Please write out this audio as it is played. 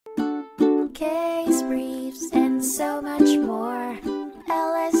case briefs, and so much more.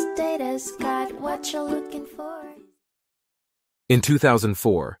 LSData's got what you're looking for. In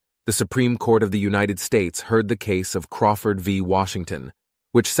 2004, the Supreme Court of the United States heard the case of Crawford v. Washington,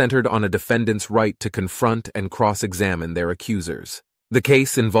 which centered on a defendant's right to confront and cross-examine their accusers. The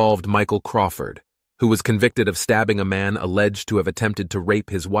case involved Michael Crawford, who was convicted of stabbing a man alleged to have attempted to rape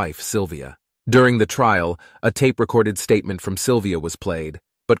his wife, Sylvia. During the trial, a tape-recorded statement from Sylvia was played,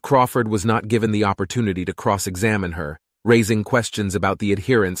 but Crawford was not given the opportunity to cross-examine her, raising questions about the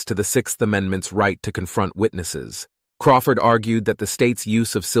adherence to the Sixth Amendment's right to confront witnesses. Crawford argued that the state's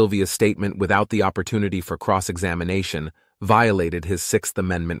use of Sylvia's statement without the opportunity for cross-examination violated his Sixth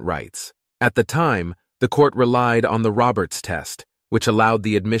Amendment rights. At the time, the court relied on the Roberts test, which allowed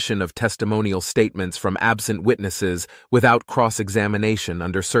the admission of testimonial statements from absent witnesses without cross-examination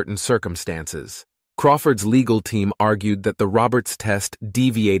under certain circumstances. Crawford's legal team argued that the Roberts test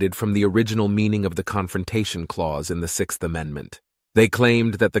deviated from the original meaning of the Confrontation Clause in the Sixth Amendment. They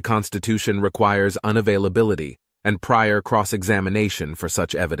claimed that the Constitution requires unavailability and prior cross-examination for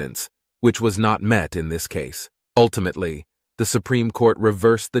such evidence, which was not met in this case. Ultimately, the Supreme Court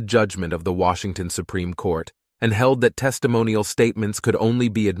reversed the judgment of the Washington Supreme Court and held that testimonial statements could only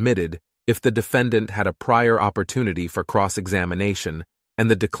be admitted if the defendant had a prior opportunity for cross-examination and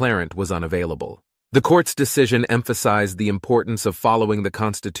the declarant was unavailable. The court's decision emphasized the importance of following the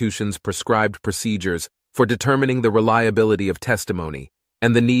Constitution's prescribed procedures for determining the reliability of testimony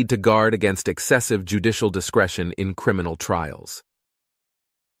and the need to guard against excessive judicial discretion in criminal trials.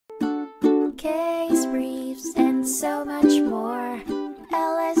 Case briefs and so much more.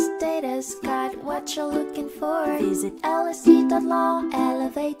 LSData's got what you're looking for. Visit lsd.law,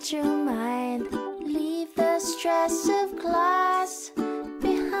 elevate your mind. Leave the stress of class.